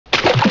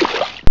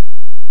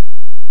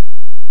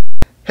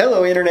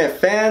Hello internet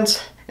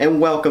fans, and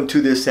welcome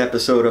to this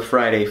episode of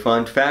Friday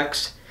Fun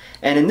Facts.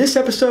 And in this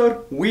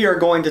episode, we are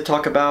going to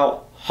talk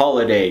about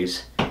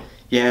holidays.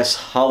 Yes,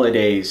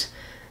 holidays.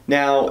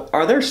 Now,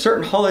 are there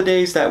certain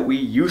holidays that we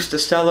used to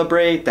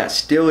celebrate that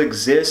still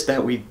exist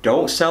that we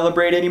don't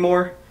celebrate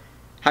anymore?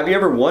 Have you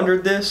ever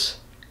wondered this?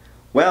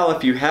 Well,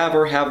 if you have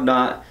or have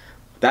not,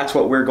 that's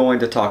what we're going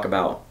to talk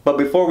about. But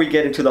before we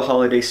get into the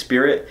holiday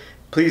spirit,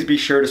 please be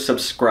sure to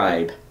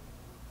subscribe.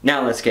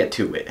 Now let's get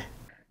to it.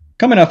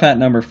 Coming up at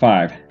number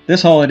 5,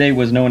 this holiday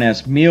was known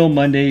as Meal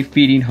Monday,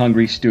 feeding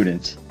hungry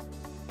students.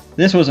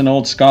 This was an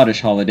old Scottish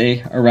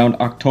holiday around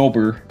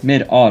October,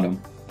 mid-autumn.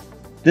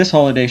 This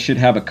holiday should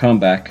have a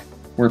comeback,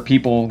 where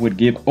people would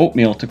give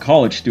oatmeal to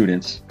college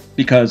students,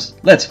 because,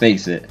 let's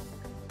face it,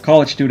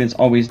 college students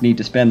always need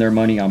to spend their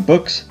money on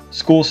books,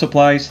 school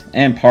supplies,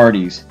 and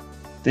parties.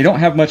 They don't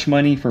have much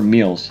money for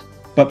meals,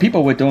 but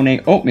people would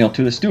donate oatmeal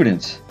to the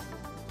students.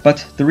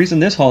 But the reason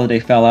this holiday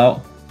fell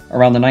out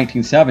around the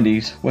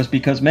 1970s was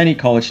because many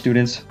college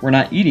students were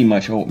not eating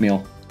much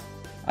oatmeal.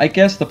 I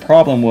guess the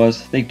problem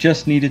was they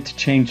just needed to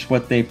change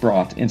what they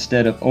brought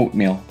instead of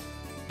oatmeal.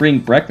 Bring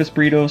breakfast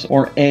burritos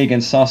or egg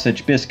and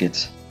sausage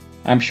biscuits.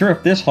 I'm sure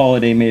if this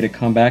holiday made a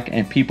comeback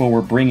and people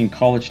were bringing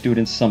college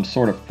students some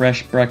sort of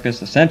fresh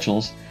breakfast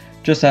essentials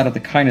just out of the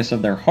kindness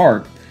of their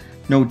heart,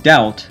 no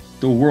doubt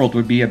the world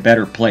would be a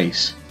better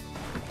place.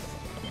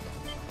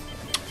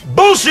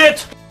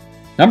 Bullshit!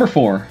 Number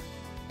 4.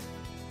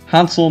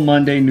 Handsel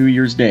Monday, New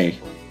Year's Day.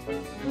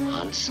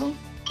 Handsel?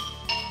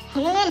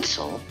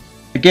 Handsel?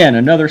 Again,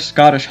 another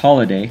Scottish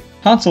holiday.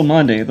 Handsel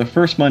Monday, the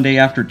first Monday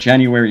after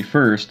January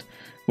 1st,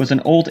 was an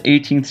old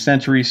 18th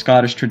century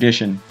Scottish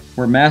tradition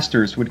where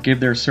masters would give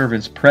their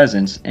servants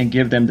presents and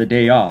give them the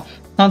day off.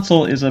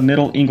 Handsel is a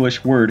Middle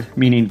English word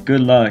meaning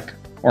good luck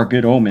or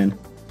good omen.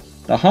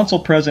 The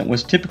Handsel present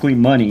was typically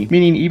money,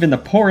 meaning even the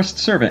poorest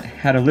servant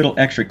had a little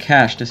extra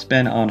cash to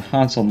spend on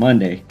Handsel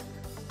Monday.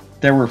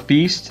 There were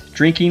feasts,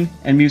 drinking,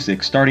 and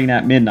music starting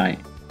at midnight,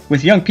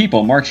 with young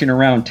people marching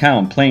around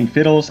town playing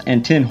fiddles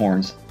and tin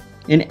horns.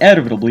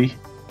 Inevitably,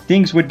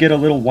 things would get a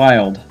little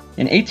wild.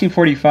 In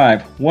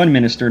 1845, one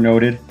minister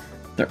noted,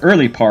 "The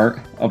early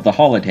part of the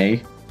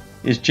holiday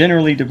is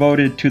generally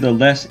devoted to the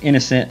less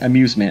innocent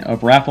amusement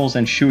of raffles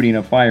and shooting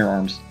of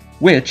firearms,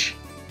 which,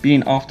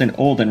 being often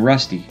old and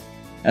rusty,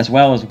 as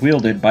well as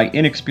wielded by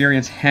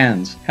inexperienced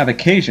hands, have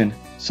occasioned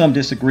some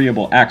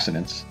disagreeable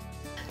accidents."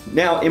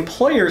 Now,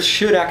 employers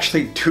should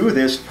actually do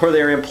this for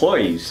their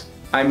employees.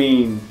 I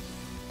mean,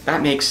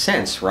 that makes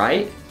sense,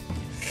 right?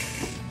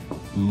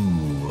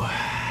 Ooh,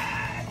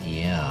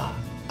 yeah.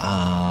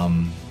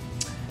 I'm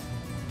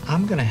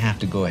gonna have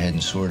to go ahead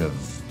and sort of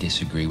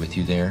disagree with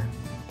you there.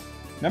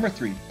 Number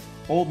 3.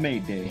 Old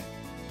Maid Day.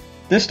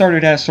 This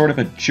started as sort of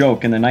a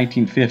joke in the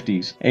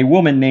 1950s. A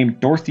woman named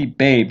Dorothy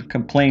Babe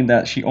complained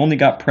that she only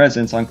got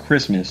presents on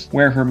Christmas,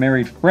 where her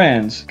married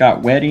friends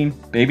got wedding,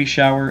 baby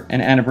shower,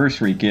 and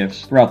anniversary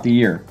gifts throughout the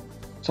year.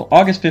 So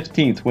August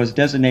 15th was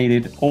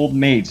designated Old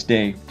Maid's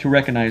Day to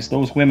recognize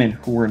those women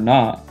who were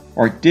not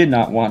or did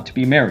not want to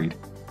be married.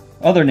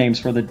 Other names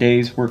for the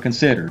days were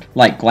considered,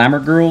 like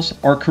glamour girls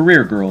or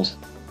career girls,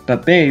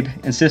 but Babe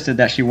insisted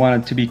that she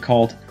wanted to be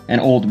called an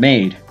old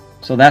maid,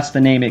 so that's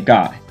the name it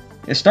got.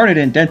 It started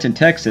in Denton,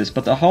 Texas,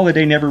 but the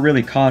holiday never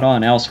really caught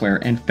on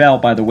elsewhere and fell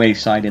by the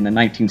wayside in the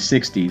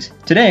 1960s.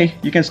 Today,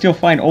 you can still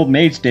find Old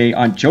Maid's Day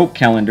on joke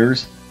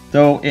calendars,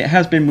 though it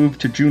has been moved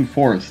to June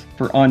 4th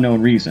for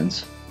unknown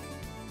reasons.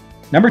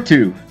 Number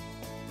 2.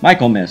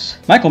 MichaelMas.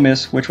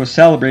 MichaelMas, which was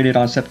celebrated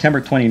on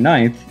September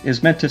 29th,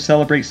 is meant to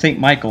celebrate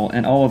St. Michael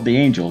and all of the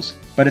angels,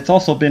 but it's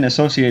also been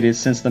associated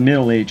since the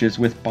Middle Ages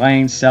with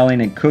buying, selling,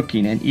 and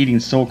cooking and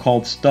eating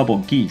so-called stubble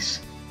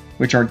geese,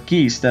 which are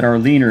geese that are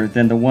leaner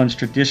than the ones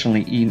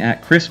traditionally eaten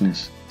at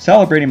Christmas.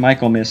 Celebrating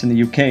Michaelmas in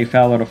the UK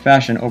fell out of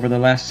fashion over the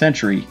last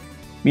century,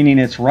 meaning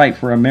it's right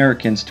for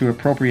Americans to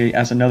appropriate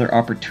as another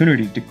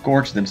opportunity to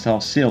gorge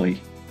themselves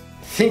silly.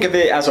 Think of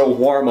it as a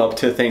warm-up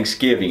to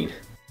Thanksgiving.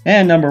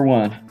 And number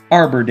 1,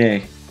 Arbor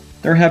Day.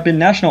 There have been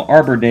National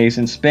Arbor Days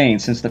in Spain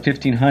since the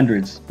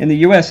 1500s. In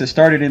the US, it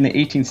started in the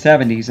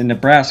 1870s in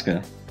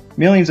Nebraska.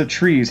 Millions of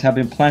trees have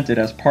been planted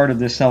as part of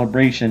this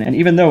celebration, and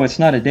even though it's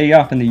not a day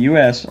off in the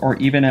US or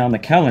even on the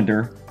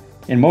calendar,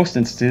 in most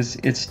instances,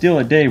 it's still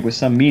a day with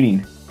some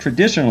meaning.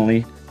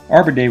 Traditionally,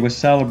 Arbor Day was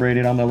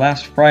celebrated on the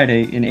last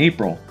Friday in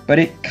April, but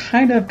it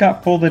kind of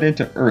got folded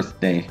into Earth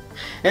Day.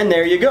 And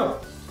there you go.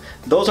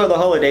 Those are the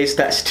holidays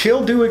that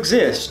still do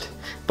exist,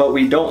 but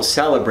we don't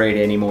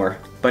celebrate anymore.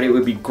 But it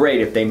would be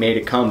great if they made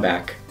a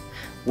comeback.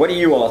 What do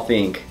you all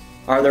think?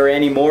 Are there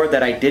any more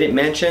that I didn't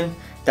mention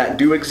that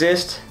do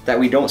exist that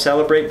we don't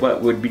celebrate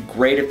but would be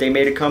great if they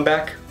made a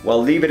comeback?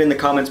 Well, leave it in the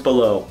comments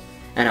below,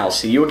 and I'll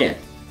see you again.